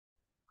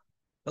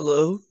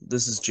Hello,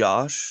 this is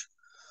Josh.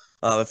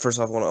 First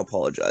off, I want to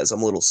apologize.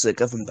 I'm a little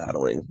sick. I've been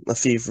battling a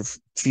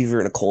fever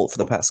and a cold for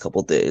the past couple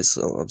of days,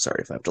 so I'm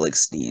sorry if I have to like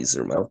sneeze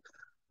or my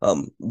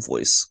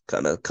voice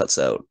kind of cuts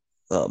out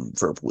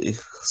verbally.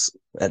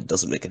 That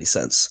doesn't make any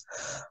sense.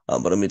 But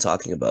I'm gonna be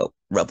talking about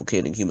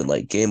replicating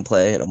human-like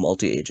gameplay in a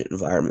multi-agent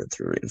environment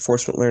through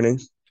reinforcement learning.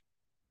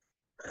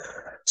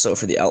 So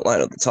for the outline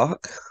of the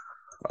talk,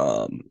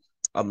 um,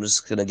 I'm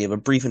just gonna give a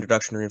brief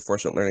introduction to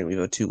reinforcement learning. We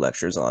have two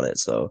lectures on it.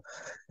 So,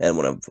 and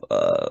one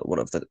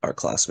of our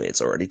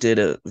classmates already did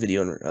a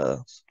video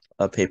and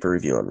a paper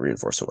review on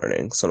reinforcement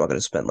learning. So I'm not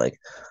gonna spend like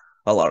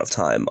a lot of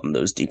time on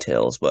those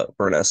details. But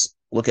we're gonna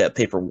look at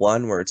paper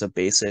one, where it's a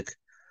basic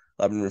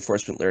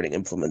reinforcement learning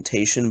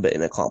implementation, but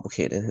in a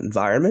complicated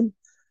environment.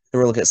 And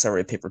we're looking at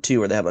summary of paper two,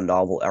 where they have a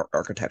novel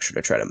architecture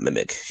to try to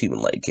mimic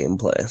human-like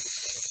gameplay.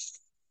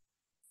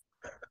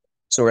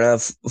 So we're gonna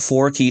have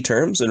four key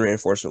terms in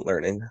reinforcement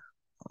learning.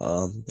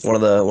 One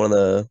of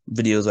the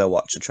videos I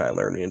watched to try and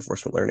learn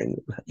reinforcement learning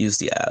used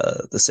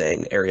the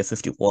saying Area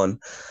 51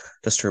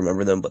 just to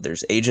remember them. But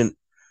there's agent,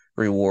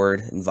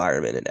 reward,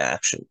 environment, and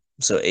action.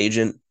 So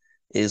agent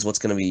is what's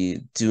going to be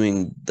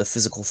doing the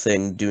physical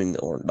thing,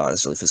 or not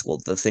necessarily physical,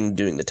 the thing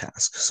doing the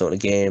task. So in a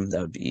game, that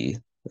would be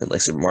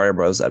like Super Mario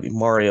Bros. That'd be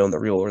Mario. In the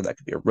real world, that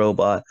could be a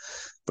robot.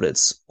 But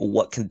it's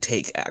what can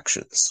take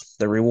actions.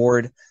 The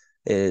reward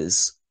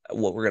is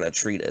what we're going to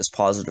treat as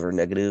positive or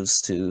negatives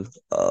to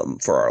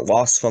for our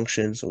loss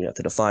functions. And we have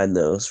to define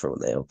those for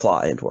when they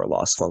apply into our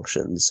loss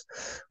functions.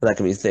 And that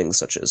can be things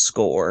such as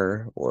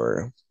score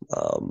or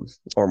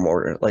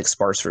more like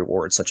sparse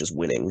rewards such as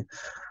winning.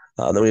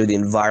 Then we have the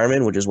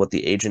environment, which is what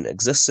the agent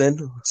exists in.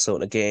 So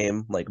in a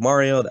game like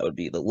Mario, that would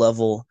be the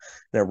level.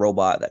 In a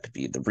robot, that could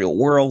be the real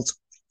world.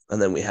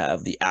 And then we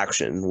have the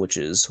action, which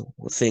is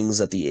things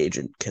that the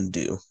agent can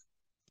do.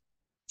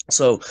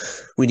 So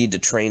we need to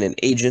train an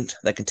agent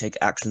that can take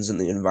actions in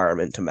the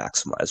environment to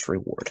maximize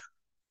reward.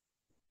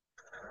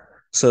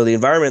 So the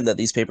environment that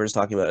these papers are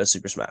talking about is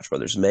Super Smash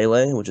Brothers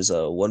Melee, which is a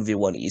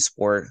 1v1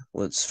 esport.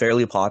 It's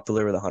fairly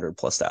popular with 100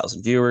 plus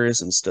thousand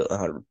viewers and still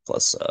 100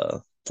 plus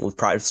with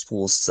prize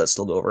pools that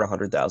still go over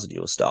 100,000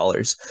 US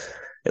dollars.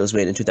 It was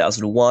made in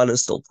 2001 and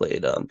still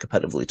played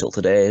competitively till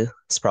today.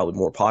 It's probably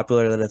more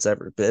popular than it's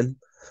ever been.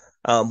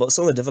 But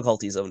some of the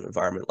difficulties of an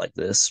environment like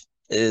this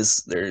is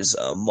there's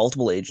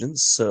multiple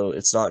agents, so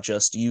it's not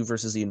just you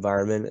versus the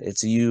environment.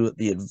 It's you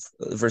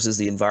versus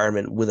the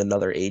environment with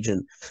another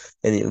agent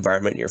in the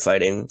environment you're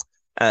fighting,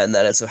 and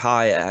that it's a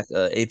high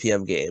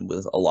APM game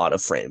with a lot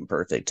of frame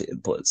perfect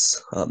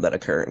inputs that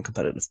occur in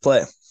competitive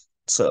play.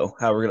 So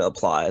how we're going to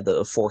apply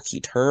the four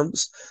key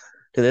terms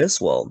to this?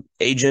 Well,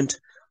 agent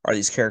are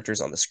these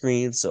characters on the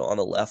screen. So on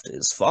the left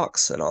is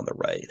Fox, and on the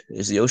right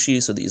is Yoshi.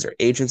 So these are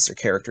agents or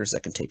characters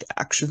that can take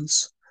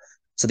actions.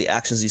 So the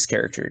actions these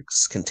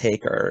characters can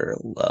take are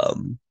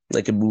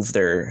they can move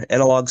their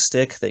analog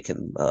stick, they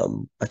can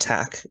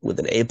attack with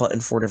an A button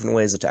 4 different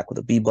ways, attack with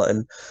a B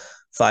button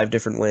 5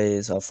 different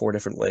ways, 4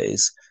 different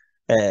ways,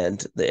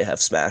 and they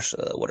have smash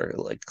what are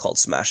like called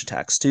smash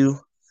attacks too.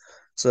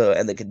 So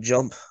and they can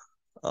jump.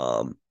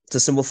 To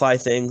simplify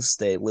things,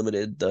 they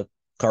limited the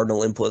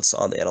cardinal inputs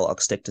on the analog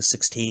stick to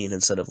 16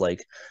 instead of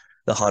like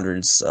the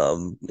hundreds,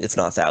 if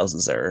not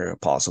thousands, that are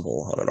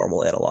possible on a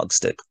normal analog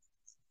stick.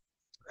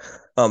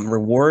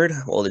 Reward,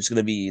 well, there's going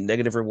to be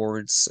negative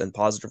rewards and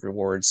positive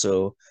rewards.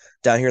 So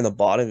down here in the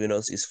bottom, you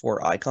notice these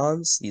four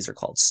icons. These are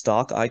called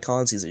stock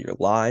icons. These are your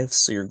lives.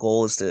 So your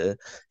goal is to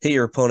hit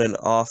your opponent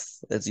off,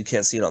 as you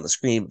can't see it on the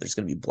screen, but there's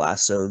going to be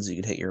blast zones. You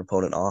can hit your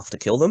opponent off to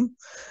kill them.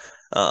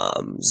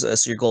 So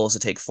your goal is to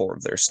take 4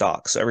 of their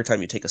stock. So every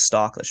time you take a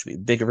stock, that should be a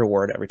big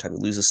reward. Every time you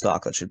lose a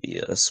stock, that should be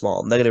a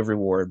small negative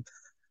reward.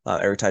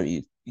 Every time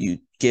you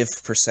give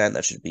percent,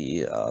 that should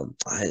be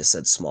I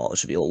said small. It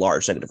should be a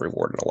large negative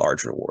reward and a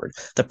large reward.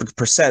 The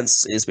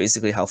percents is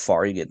basically how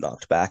far you get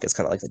knocked back. It's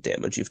kind of like the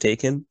damage you've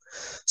taken.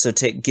 So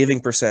giving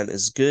percent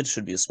is good,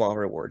 should be a small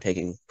reward.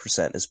 Taking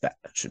percent is bad,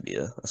 it should be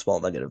a small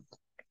negative.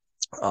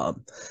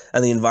 And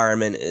the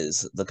environment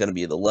is going to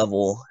be the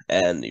level,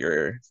 and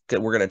we're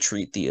going to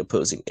treat the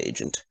opposing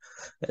agent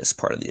as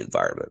part of the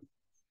environment.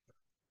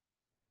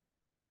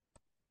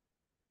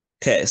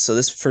 Okay, so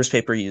this first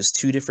paper used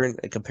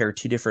compared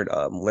two different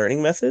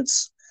learning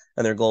methods,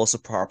 and their goal is to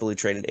properly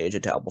train an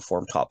agent to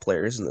outperform top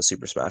players in the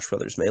Super Smash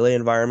Brothers Melee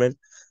environment.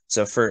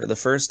 So for the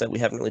first that we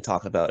haven't really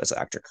talked about is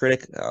Actor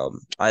Critic.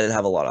 I don't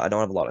have a lot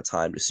of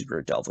time to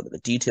super delve into the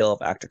detail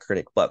of Actor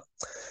Critic, but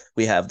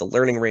we have the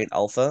learning rate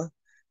alpha.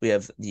 We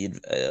have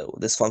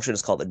this function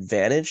is called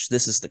advantage.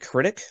 This is the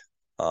critic.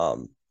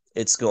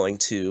 It's going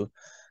to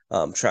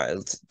try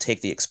to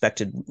take the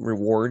expected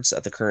rewards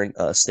at the current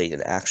state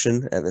in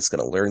action, and it's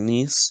going to learn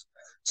these.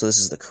 So this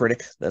is the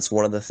critic. That's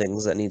one of the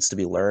things that needs to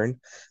be learned.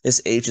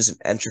 This H is an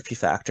entropy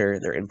factor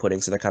they're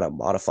inputting, so they're kind of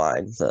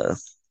modifying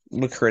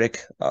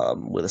critic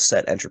with a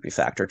set entropy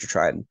factor to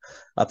try and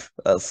up.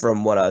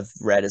 From what I've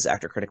read, is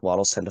actor critic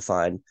models tend to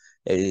find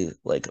a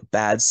like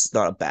bad,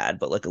 not a bad,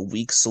 but like a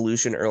weak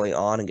solution early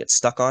on and get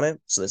stuck on it.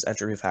 So there's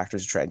entropy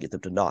factors to try and get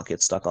them to not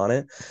get stuck on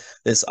it.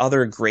 This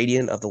other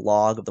gradient of the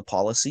log of the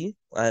policy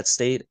at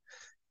state,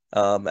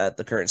 at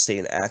the current state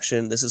in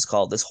action.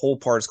 This whole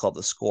part is called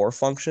the score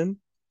function.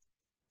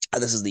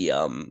 And this is the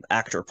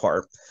actor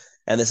part.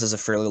 And this is a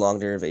fairly long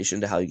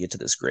derivation to how you get to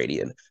this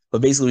gradient.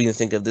 But basically, we can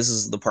think of this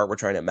is the part we're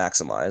trying to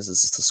maximize.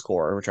 This is the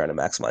score. We're trying to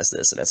maximize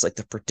this. And it's like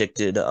the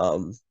predicted,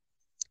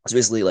 it's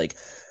basically like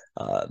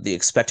the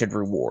expected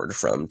reward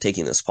from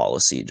taking this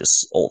policy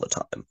just all the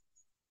time.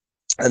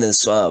 And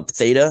this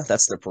theta,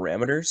 that's the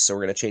parameters. So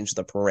we're going to change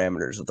the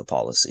parameters of the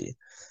policy.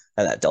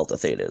 And that delta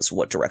theta is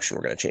what direction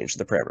we're going to change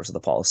the parameters of the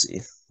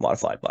policy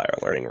modified by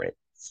our learning rate.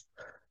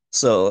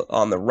 So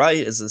on the right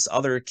is this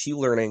other Q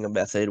learning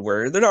method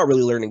where they're not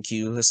really learning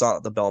Q. It's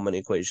not the Bellman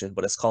equation,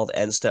 but it's called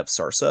n-step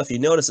SARSA. If you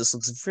notice, this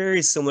looks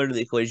very similar to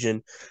the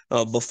equation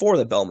before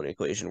the Bellman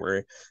equation,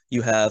 where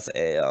you have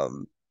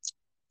the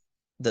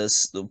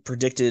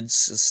predicted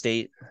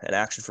state and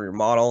action for your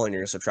model, and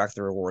you're going to subtract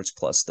the rewards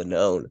plus the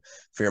known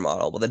for your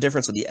model. But the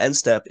difference with the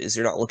n-step is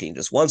you're not looking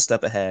just one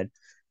step ahead,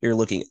 you're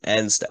looking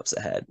n steps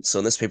ahead. So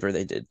in this paper,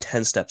 they did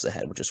 10 steps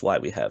ahead, which is why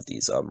we have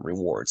these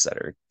rewards that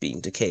are being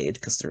decayed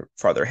because they're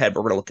farther ahead.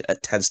 But we're going to look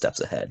at 10 steps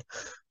ahead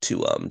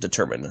to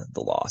determine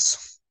the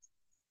loss.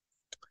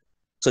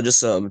 So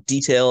just some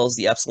details.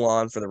 The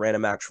epsilon for the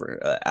random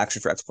action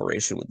for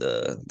exploration with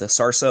the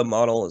SARSA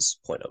model is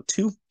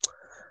 0.02.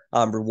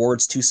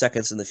 Rewards 2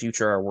 seconds in the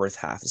future are worth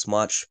half as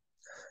much.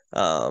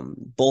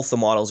 Both the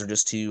models are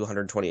just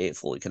 228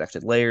 fully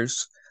connected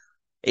layers.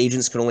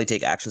 Agents can only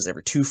take actions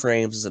every 2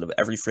 frames instead of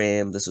every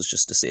frame. This was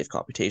just to save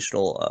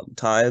computational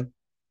time.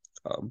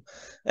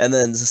 And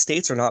then the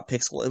states are not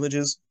pixel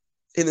images.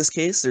 In this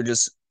case, they're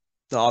just,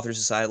 the authors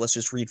decided, let's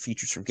just read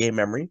features from game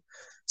memory.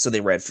 So they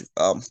read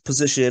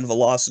position,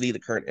 velocity, the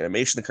current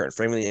animation, the current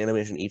frame of the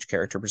animation, each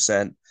character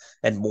percent,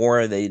 and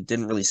more. They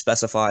didn't really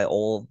specify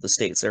all the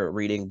states they were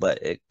reading, but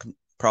it could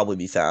probably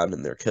be found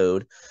in their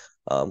code,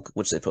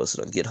 which they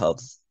posted on GitHub.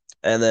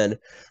 And then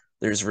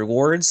there's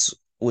rewards,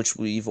 which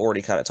we've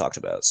already kind of talked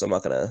about. So I'm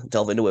not going to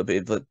delve into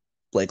it, but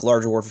like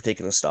large reward for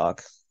taking a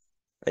stock,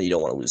 and you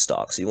don't want to lose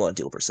stock. So you want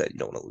to deal percent, you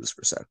don't want to lose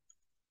percent.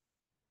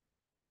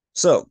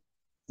 So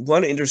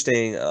one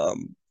interesting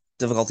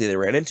difficulty they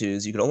ran into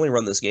is you can only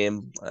run this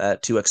game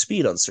at 2x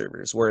speed on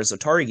servers, whereas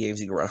Atari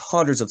games you can run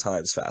hundreds of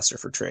times faster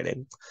for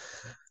training.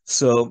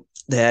 So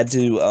they had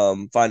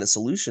to find a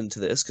solution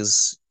to this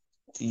because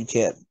you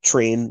can't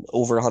train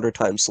over 100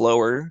 times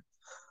slower.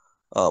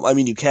 I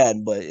mean, you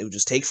can, but it would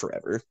just take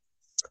forever.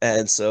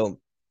 And so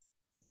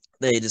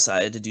they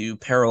decided to do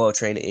parallel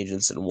train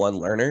agents in one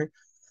learner.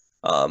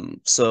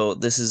 So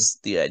this is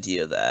the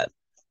idea that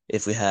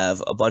if we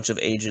have a bunch of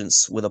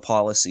agents with a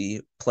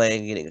policy playing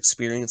and getting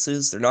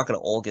experiences, they're not going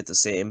to all get the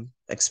same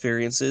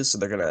experiences. So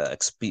they're going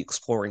to be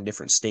exploring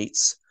different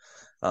states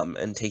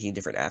and taking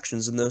different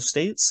actions in those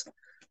states.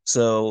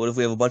 So if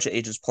we have a bunch of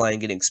agents playing,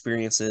 getting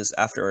experiences,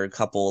 after a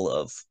couple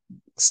of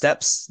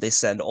steps, they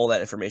send all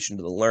that information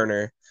to the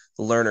learner.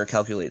 The learner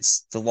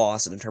calculates the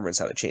loss and determines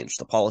how to change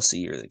the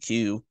policy or the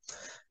queue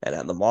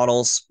and the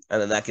models,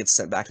 and then that gets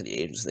sent back to the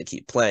agents and they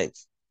keep playing.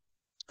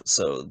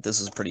 So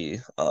this is a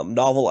pretty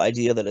novel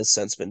idea that has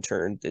since been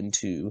turned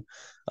into,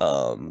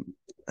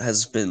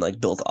 has been like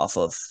built off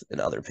of in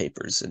other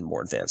papers in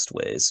more advanced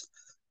ways.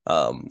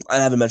 I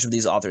haven't mentioned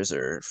these authors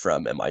are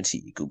from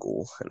MIT,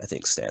 Google, and I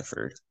think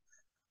Stanford.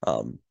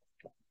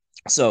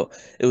 So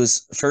it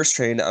was first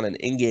trained on an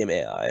in-game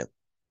AI,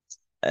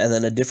 and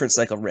then a different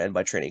cycle ran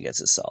by training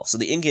against itself. So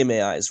the in-game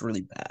AI is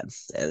really bad,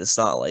 and it's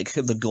not like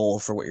the goal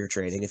for what you're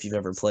training. If you've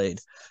ever played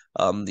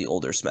the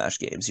older Smash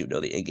games, you know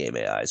the in-game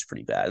AI is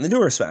pretty bad. And the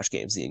newer Smash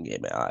games, the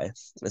in-game AI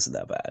isn't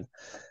that bad.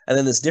 And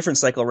then this different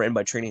cycle ran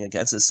by training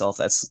against itself,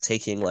 that's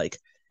taking like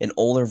an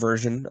older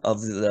version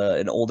of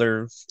an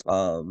older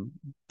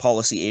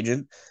policy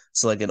agent.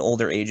 So like an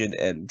older agent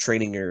and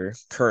training your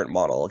current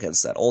model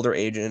against that older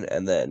agent,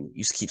 and then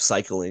you keep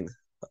cycling.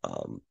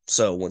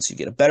 So once you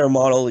get a better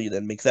model, you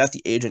then make that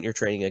the agent you're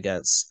training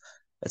against,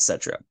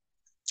 etc.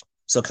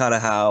 So kind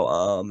of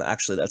how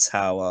actually that's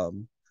how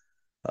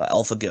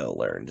AlphaGo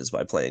learned, is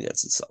by playing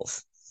against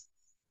itself.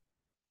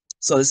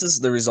 So this is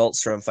the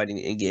results from fighting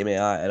in-game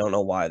AI. I don't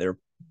know why their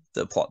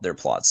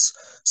plots,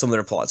 some of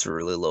their plots were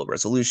really low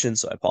resolution,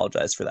 so I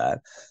apologize for that.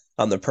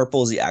 The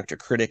purple is the actor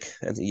critic,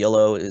 and the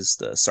yellow is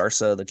the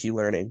SARSA, the Q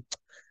learning.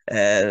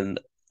 And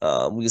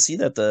we can see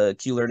that the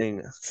Q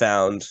learning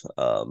found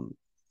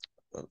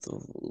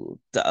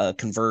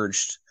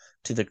converged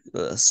to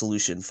the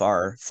solution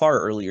far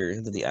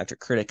earlier than the actor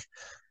critic.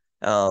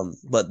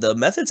 But the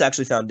methods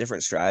actually found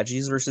different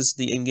strategies versus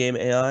the in-game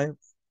AI.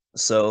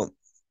 So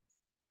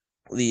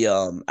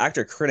the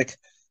actor critic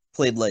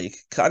played like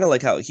kind of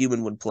like how a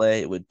human would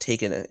play. It would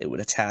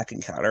attack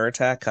and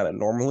counterattack kind of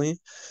normally,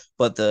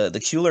 but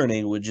the Q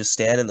learning would just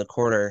stand in the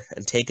corner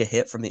and take a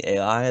hit from the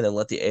AI and then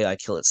let the AI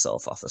kill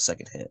itself off the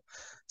second hit.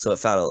 So it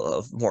found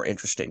a more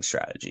interesting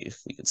strategy,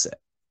 you could say.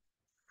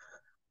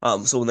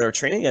 So when they were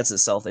training against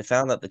itself, they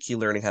found that the Q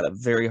learning had a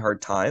very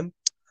hard time.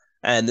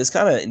 And this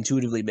kind of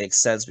intuitively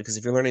makes sense because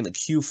if you're learning the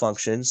Q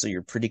function, so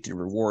your predicted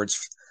rewards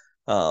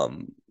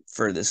um,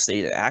 for the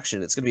state of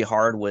action, it's going to be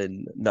hard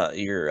when not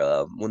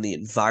your when the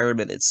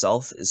environment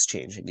itself is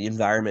changing. The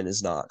environment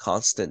is not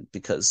constant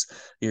because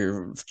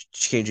you're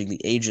changing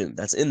the agent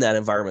that's in that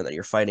environment that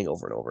you're fighting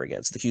over and over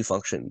again. So the Q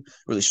function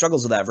really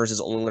struggles with that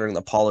versus only learning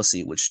the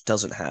policy, which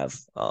doesn't have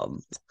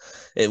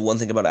one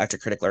thing about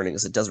active critic learning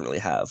is it doesn't really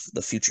have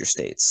the future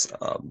states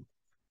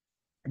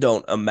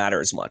don't matter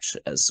as much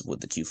as with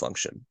the Q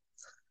function.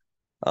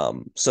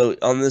 So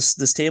on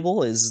this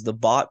table is the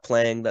bot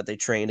playing that they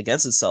trained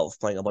against itself,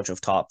 playing a bunch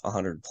of top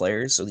 100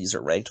 players. So these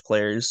are ranked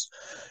players,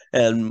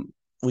 and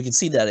we can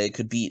see that it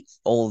could beat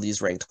all of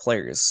these ranked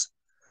players.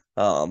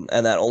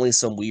 And that only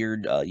some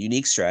weird,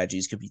 unique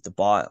strategies could beat the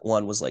bot.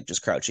 One was like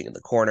just crouching in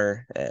the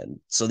corner, and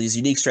so these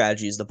unique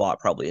strategies, the bot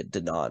probably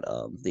did not,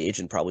 the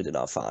agent probably did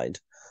not find,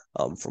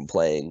 from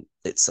playing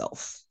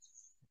itself.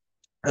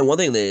 And one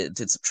thing they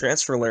did some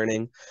transfer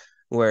learning,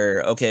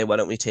 where okay, why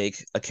don't we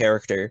take a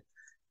character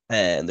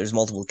and there's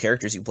multiple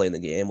characters you can play in the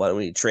game. Why don't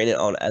we train it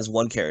on as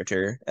one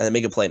character and then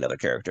make it play another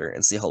character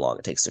and see how long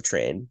it takes to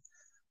train?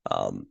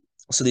 Um,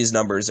 so these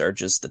numbers are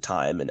just the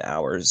time and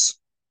hours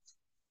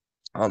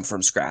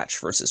from scratch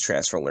versus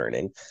transfer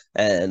learning.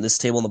 And this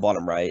table in the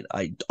bottom right,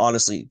 I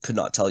honestly could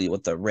not tell you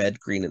what the red,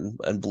 green,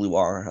 and blue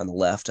are on the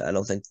left. I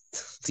don't think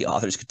the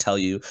authors could tell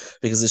you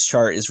because this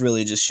chart is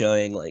really just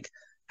showing like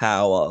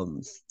how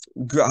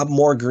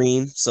more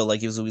green. So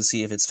like as we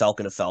see, if it's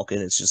Falcon to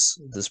Falcon, it's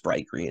just this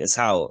bright green. It's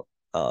how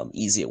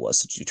easy it was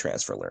to do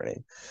transfer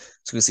learning.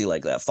 So we can see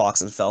like that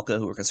Fox and Falca,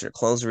 who were considered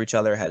clones of each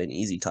other, had an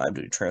easy time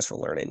doing transfer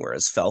learning,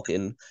 whereas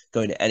Falcon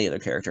going to any other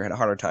character had a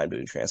harder time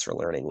doing transfer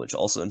learning, which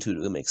also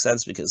intuitively makes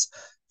sense because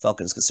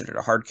Falcon is considered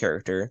a hard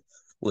character,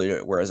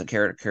 whereas a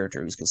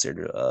character who's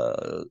considered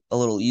a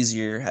little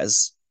easier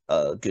has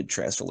good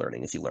transfer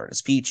learning. If you learn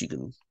as Peach, you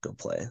can go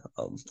play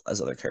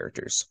as other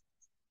characters.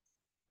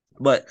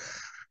 But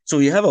so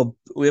we have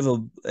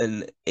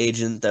an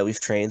agent that we've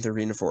trained through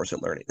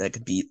reinforcement learning that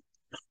could beat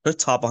the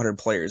top 100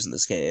 players in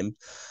this game,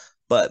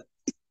 but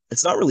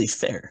it's not really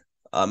fair.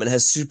 It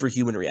has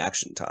superhuman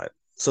reaction time,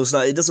 so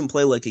it doesn't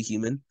play like a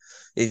human.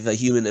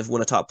 If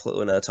when a top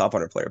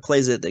 100 player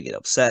plays it, they get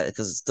upset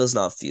because it does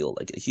not feel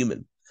like a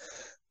human.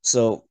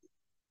 So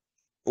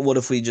what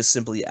if we just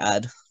simply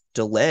add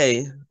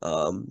delay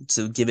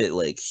to give it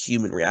like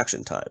human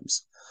reaction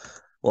times?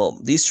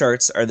 Well, these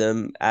charts are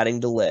them adding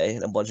delay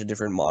in a bunch of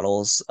different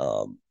models.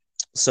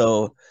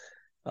 So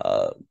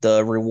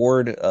the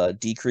reward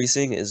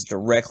decreasing is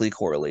directly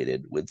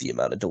correlated with the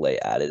amount of delay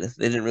added.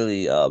 They didn't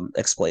really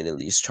explain in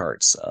these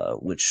charts how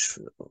much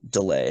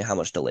delay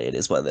it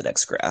is, but in the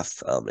next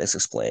graph it's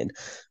explained.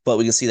 But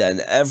we can see that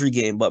in every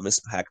game but Miss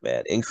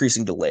Pac-Man,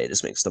 increasing delay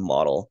just makes the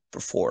model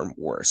perform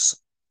worse.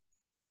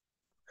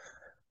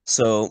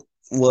 So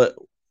what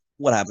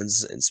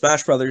happens in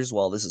Smash Brothers?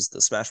 Well, this is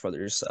the Smash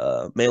Brothers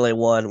Melee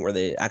one where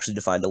they actually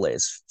define delay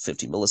as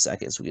 50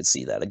 milliseconds. We can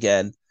see that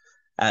again,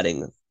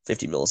 adding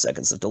 50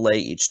 milliseconds of delay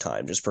each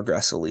time just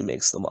progressively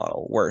makes the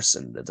model worse,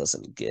 and it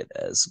doesn't get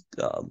as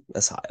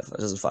high of it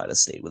doesn't find a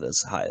state with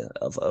as high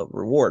of a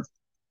reward.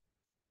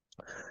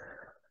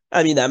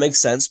 I mean, that makes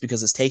sense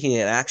because it's taking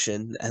an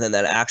action and then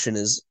that action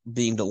is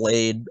being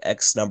delayed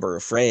X number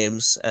of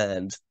frames,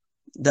 and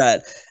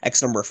that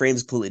X number of frames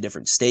is a completely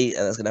different state,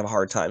 and it's going to have a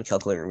hard time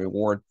calculating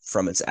reward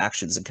from its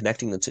actions and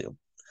connecting the two.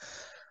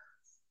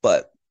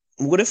 But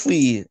what if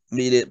we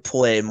made it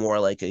play more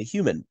like a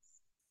human?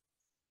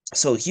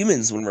 So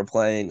humans, when we're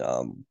playing,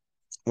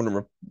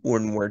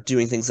 when we're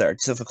doing things that are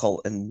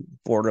difficult and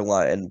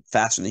borderline and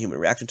faster than human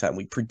reaction time,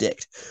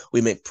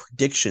 we make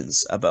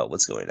predictions about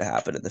what's going to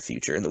happen in the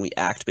future, and then we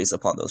act based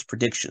upon those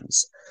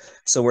predictions.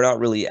 So we're not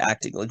really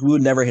acting like we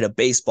would never hit a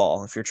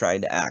baseball if you're trying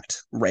to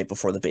act right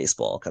before the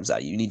baseball comes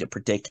out. You need to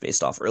predict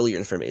based off earlier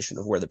information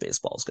of where the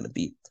baseball is going to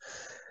be.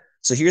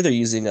 So here they're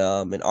using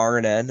an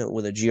RNN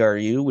with a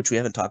GRU, which we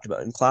haven't talked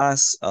about in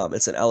class.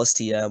 It's an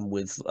LSTM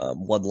with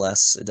one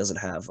less. It doesn't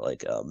have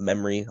like a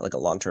memory, like a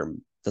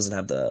long-term, doesn't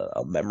have the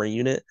memory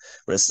unit,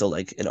 but it's still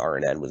like an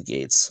RNN with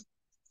gates.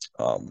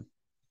 Um,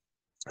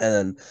 and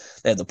then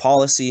they have the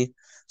policy.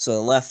 So on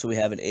the left, we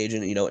have an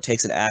agent, it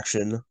takes an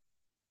action,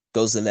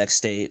 goes to the next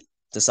state,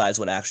 decides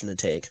what action to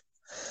take.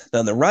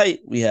 Then on the right,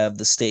 we have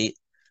the state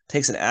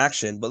takes an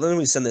action, but then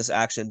we send this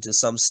action to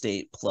some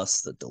state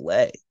plus the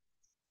delay,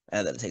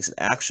 and then it takes an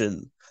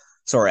action.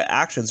 So our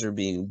actions are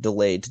being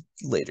delayed to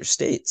later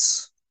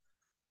states.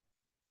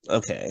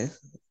 Okay,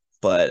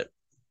 but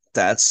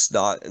that's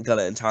not going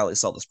to entirely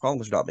solve this problem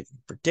because we're not making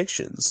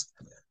predictions.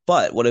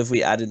 But what if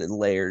we added in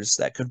layers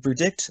that could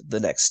predict the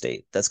next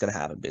state that's going to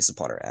happen based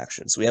upon our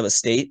actions? So we have a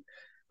state,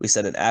 we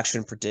set an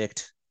action,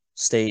 predict,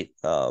 state,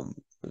 go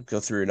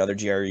through another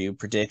GRU,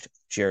 predict,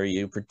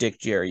 GRU,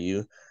 predict,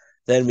 GRU.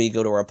 Then we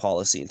go to our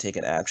policy and take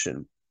an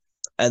action.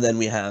 And then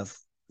we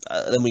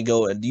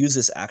go and use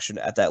this action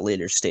at that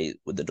later state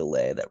with the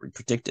delay that we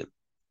predicted.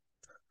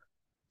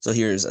 So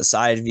here's a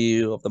side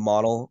view of the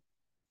model.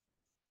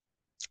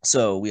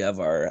 So we have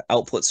our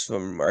outputs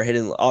from our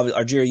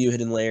GRU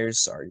hidden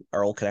layers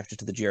are all connected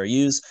to the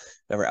GRUs.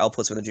 We have our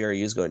outputs from the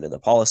GRUs going to the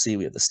policy.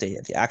 We have the state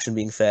and the action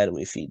being fed, and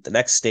we feed the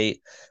next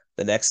state,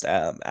 the next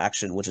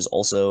action, which is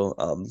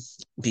also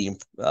being.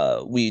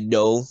 We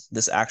know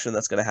this action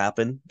that's going to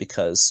happen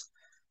because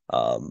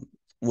um,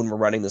 when we're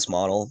running this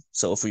model.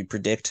 So if we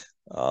predict,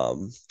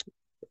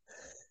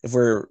 if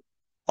we're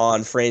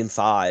on frame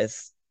 5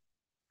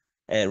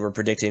 and we're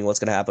predicting what's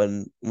going to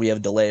happen. We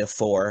have delay of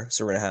 4,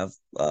 so we're going to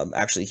have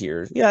actually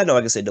here. Yeah, no, I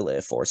can say delay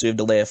of 4. So we have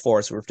delay of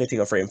 4, so we're predicting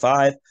on frame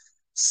 5,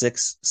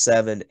 6,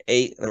 7,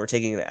 8, and then we're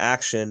taking an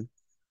action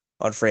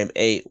on frame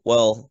 8.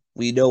 Well,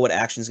 we know what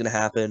action is going to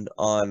happen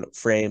on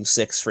frame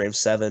 6, frame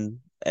 7,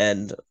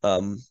 and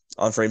on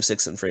frame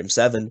 6 and frame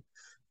 7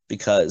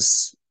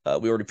 because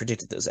we already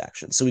predicted those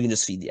actions. So we can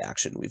just feed the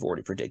action we've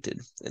already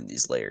predicted in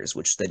these layers,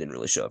 which they didn't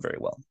really show up very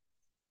well.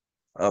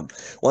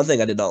 One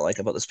thing I did not like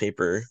about this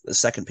paper, the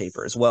second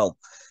paper as well,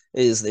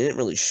 is they didn't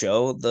really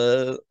show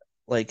the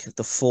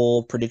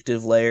full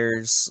predictive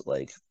layers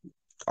like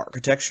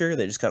architecture.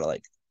 They just kind of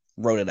like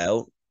wrote it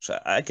out, which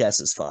I guess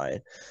is fine.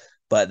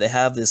 But they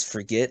have this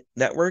forget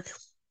network,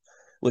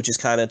 which is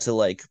kind of to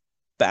like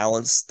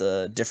balance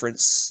the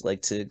difference,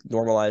 like to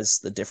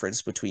normalize the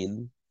difference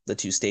between the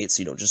two states.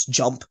 So you don't just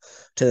jump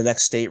to the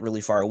next state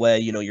really far away.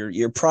 You know,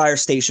 your prior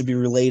state should be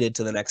related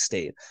to the next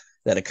state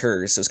that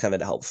occurs. So it's kind of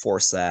to help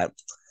force that.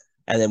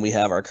 And then we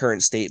have our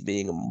current state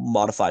being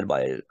modified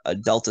by a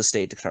delta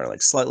state to kind of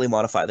like slightly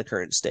modify the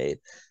current state.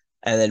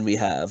 And then we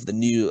have the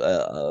new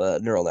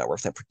neural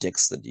network that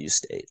predicts the new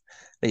state.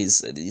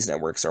 These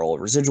networks are all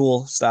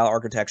residual style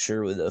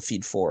architecture with a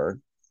feed for,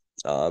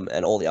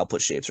 and all the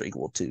output shapes are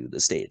equal to the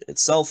state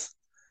itself.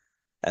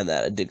 And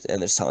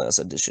it's telling us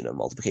addition and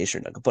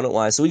multiplication and component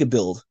wise. So we could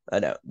build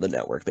the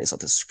network based on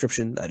this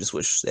description. I just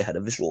wish they had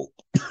a visual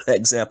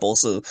example.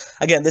 So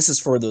again, this is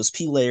for those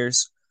P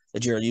layers. The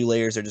GRU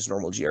layers are just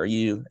normal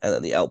GRU, and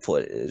then the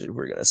output is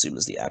we're going to assume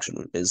is the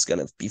action is going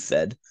to be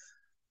fed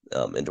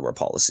into our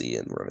policy,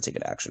 and we're going to take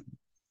an action.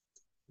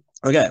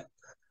 Okay,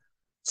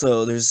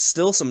 so there's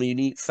still some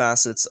unique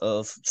facets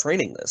of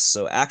training this.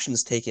 So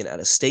actions taken at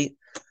a state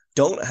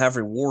don't have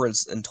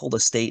rewards until the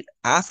state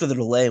after the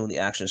delay when the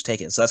action is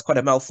taken. So that's quite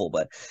a mouthful.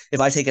 But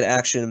if I take an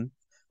action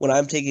when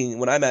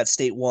I'm at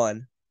state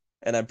 1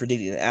 and I'm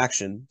predicting an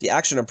action, the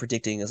action I'm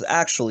predicting is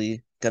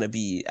actually going to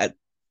be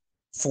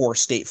for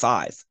state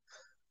 5.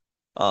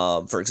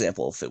 For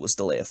example, if it was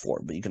delay of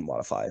 4, but you can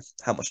modify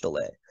how much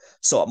delay.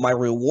 So my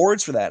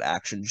rewards for that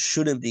action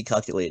shouldn't be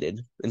calculated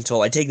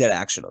until I take that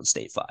action on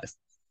state 5.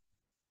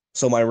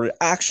 So my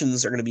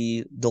actions are going to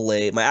be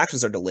delayed. My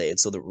actions are delayed,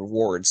 so the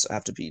rewards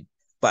have to be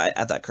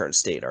at that current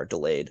state are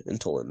delayed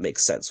until it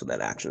makes sense when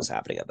that action is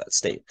happening at that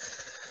state.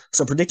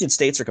 So predicted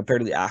states are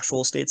compared to the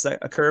actual states that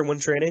occur when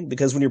training,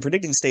 because when you're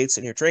predicting states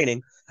in your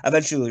training,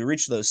 eventually you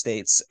reach those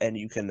states and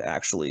you can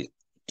actually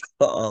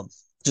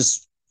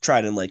just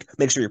try to like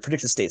make sure your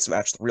predicted states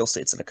match the real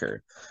states that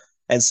occur.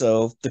 And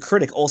so the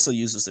critic also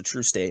uses the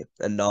true state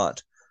and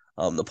not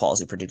the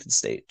policy predicted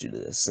state due to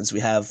this, since we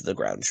have the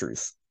ground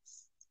truth.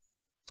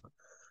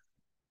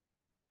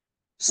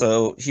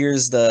 So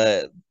here's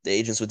the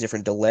agents with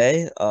different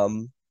delay.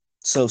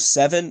 So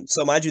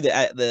mind you,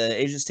 the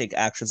agents take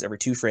actions every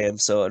 2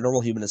 frames. So a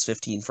normal human is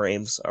 15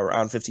 frames,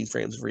 around 15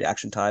 frames of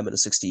reaction time in a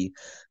 60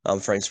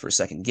 frames per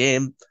second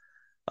game.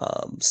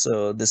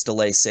 So this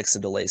delay 6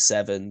 and delay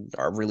 7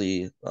 are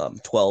really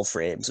 12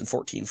 frames and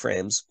 14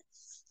 frames.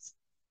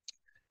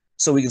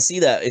 So we can see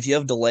that if you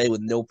have delay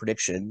with no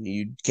prediction,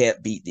 you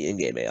can't beat the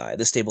in-game AI.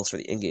 This table is for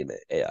the in-game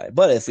AI.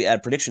 But if we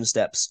add prediction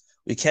steps,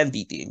 we can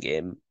beat the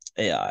in-game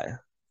AI.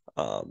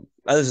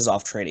 This is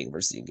off training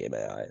versus the in-game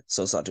AI,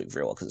 so it's not doing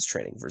very well because it's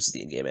training versus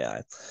the in-game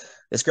AI.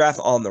 This graph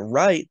on the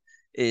right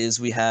is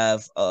we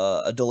have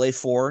a delay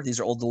 4. These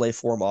are all delay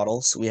 4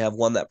 models. So we have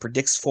one that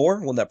predicts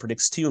 4, one that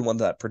predicts 2, and one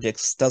that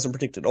doesn't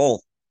predict at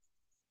all.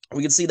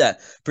 We can see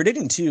that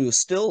predicting 2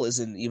 still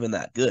isn't even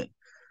that good.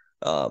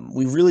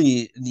 We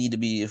really need to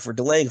be, if we're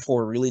delaying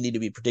 4, we really need to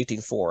be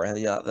predicting 4. And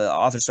the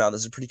authors found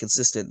this is pretty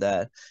consistent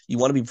that you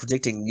want to be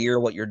predicting near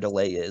what your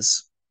delay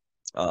is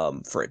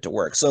for it to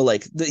work. So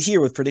like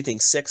here with predicting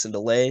 6 and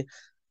delay,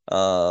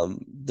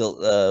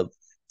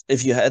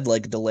 if you had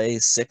like delay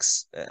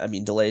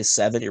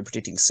 7, you're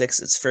predicting 6,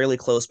 it's fairly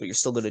close, but you're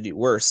still going to do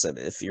worse than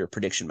if your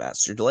prediction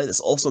matches your delay. This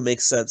also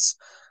makes sense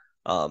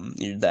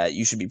that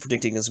you should be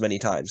predicting as many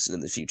times in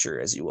the future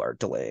as you are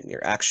delaying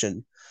your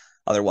action.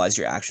 Otherwise,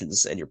 your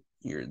actions and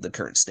the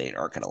current state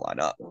aren't going to line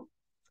up.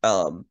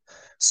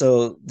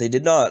 So they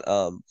did not.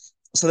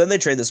 So then they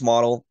trained this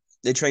model.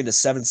 They trained a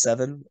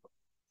 7-7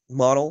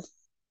 model.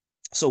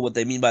 So what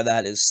they mean by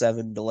that is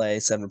 7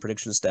 delay, 7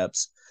 prediction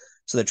steps.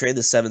 So they trained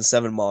the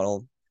 7-7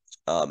 model,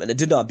 and it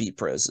did not beat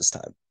pros this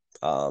time.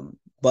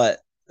 But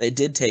it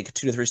did take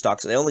 2 to 3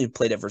 stocks. They only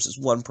played it versus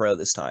 1 pro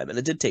this time, and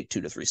it did take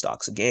 2 to 3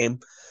 stocks a game.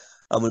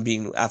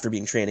 After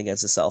being trained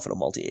against itself in a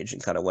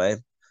multi-agent kind of way.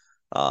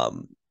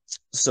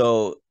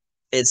 So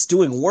it's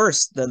doing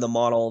worse than the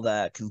model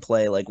that can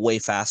play like way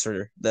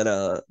faster than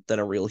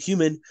a real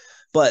human,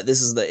 but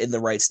this is in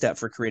the right step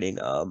for creating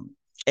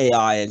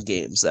AI in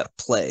games that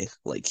play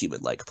like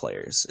human-like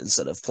players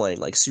instead of playing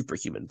like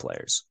superhuman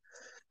players.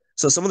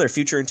 So some of their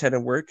future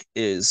intended work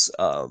is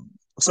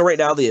so right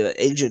now the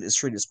agent is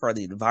treated as part of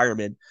the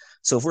environment.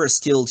 So if we're a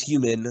skilled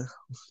human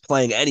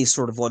playing any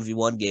sort of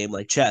 1v1 game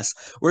like chess,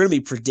 we're going to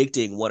be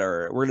predicting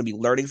we're going to be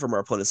learning from our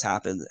opponent's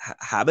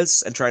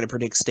habits and trying to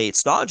predict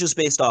states, not just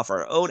based off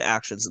our own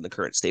actions in the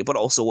current state, but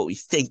also what we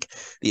think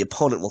the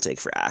opponent will take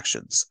for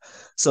actions.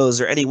 So is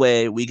there any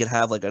way we could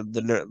have like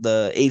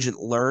the agent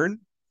learn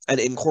and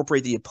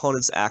incorporate the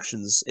opponent's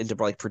actions into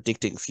like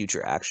predicting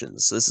future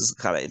actions? So this is a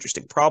kind of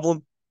interesting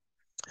problem.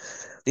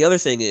 The other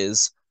thing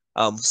is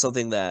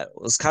something that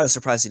was kind of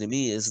surprising to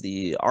me is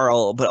the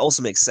RL, but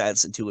also makes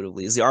sense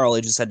intuitively, is the RL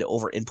agents had to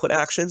over input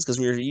actions because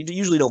you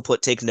usually don't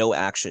take no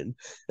action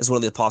as one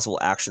of the possible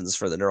actions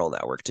for the neural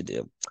network to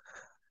do.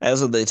 And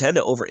so they tend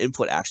to over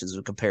input actions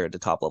when compared to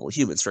top level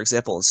humans. For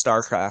example, in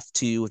StarCraft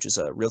 2, which is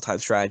a real time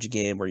strategy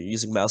game where you're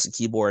using mouse and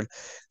keyboard,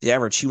 the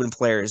average human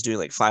player is doing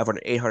like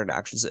 500, 800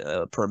 actions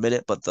per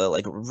minute, but the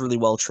like really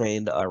well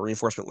trained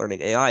reinforcement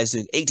learning AI is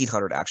doing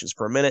 1,800 actions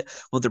per minute,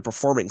 but they're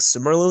performing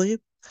similarly.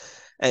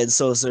 And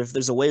so if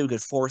there's a way we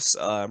could force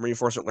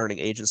reinforcement learning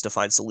agents to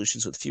find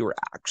solutions with fewer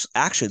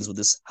actions, would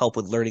this help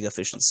with learning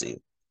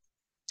efficiency?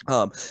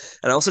 Um,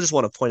 and I also just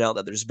want to point out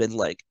that there's been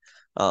like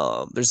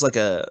there's like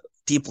a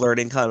deep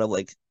learning kind of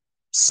like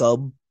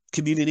sub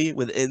community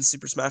within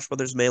Super Smash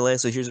Brothers Melee.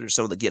 So here's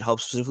some of the GitHub,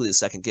 specifically the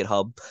second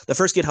GitHub. The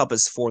first GitHub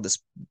is for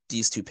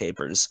these two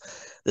papers.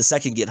 The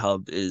second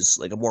GitHub is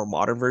like a more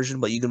modern version,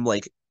 but you can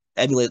like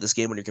emulate this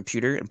game on your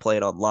computer and play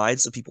it online.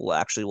 So people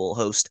actually will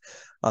host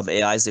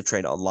AIs they've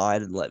trained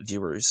online and let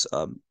viewers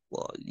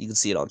well, you can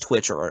see it on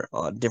Twitch or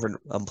on different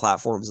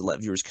platforms and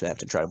let viewers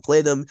connect and try and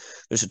play them.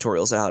 There's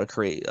tutorials on how to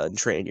create and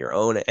train your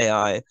own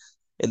AI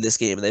in this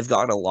game, and they've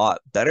gotten a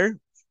lot better.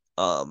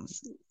 Um,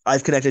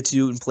 I've connected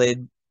to and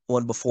played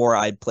one before.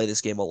 I play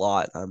this game a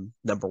lot. I'm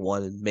number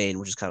one in main,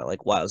 which is kind of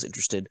like why I was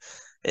interested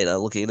in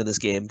looking into this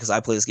game because I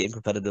play this game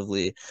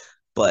competitively.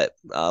 But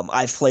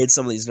I've played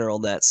some of these neural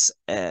nets,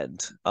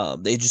 and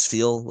they just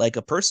feel like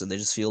a person. They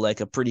just feel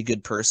like a pretty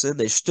good person.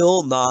 They're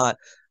still not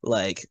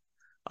like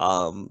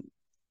um,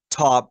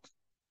 top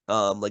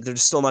like they're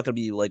still not going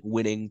to be like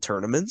winning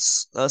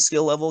tournaments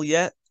skill level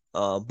yet,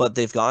 but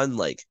they've gotten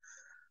like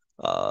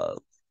uh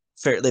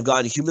they've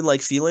gotten human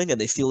like feeling and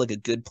they feel like a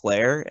good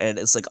player, and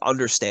it's like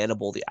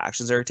understandable the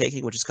actions they're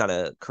taking, which is kind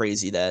of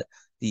crazy that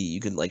you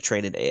can like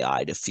train an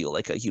AI to feel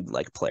like a human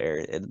like player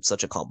in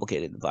such a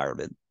complicated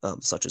environment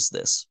such as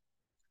this.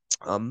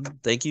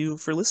 Thank you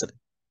for listening.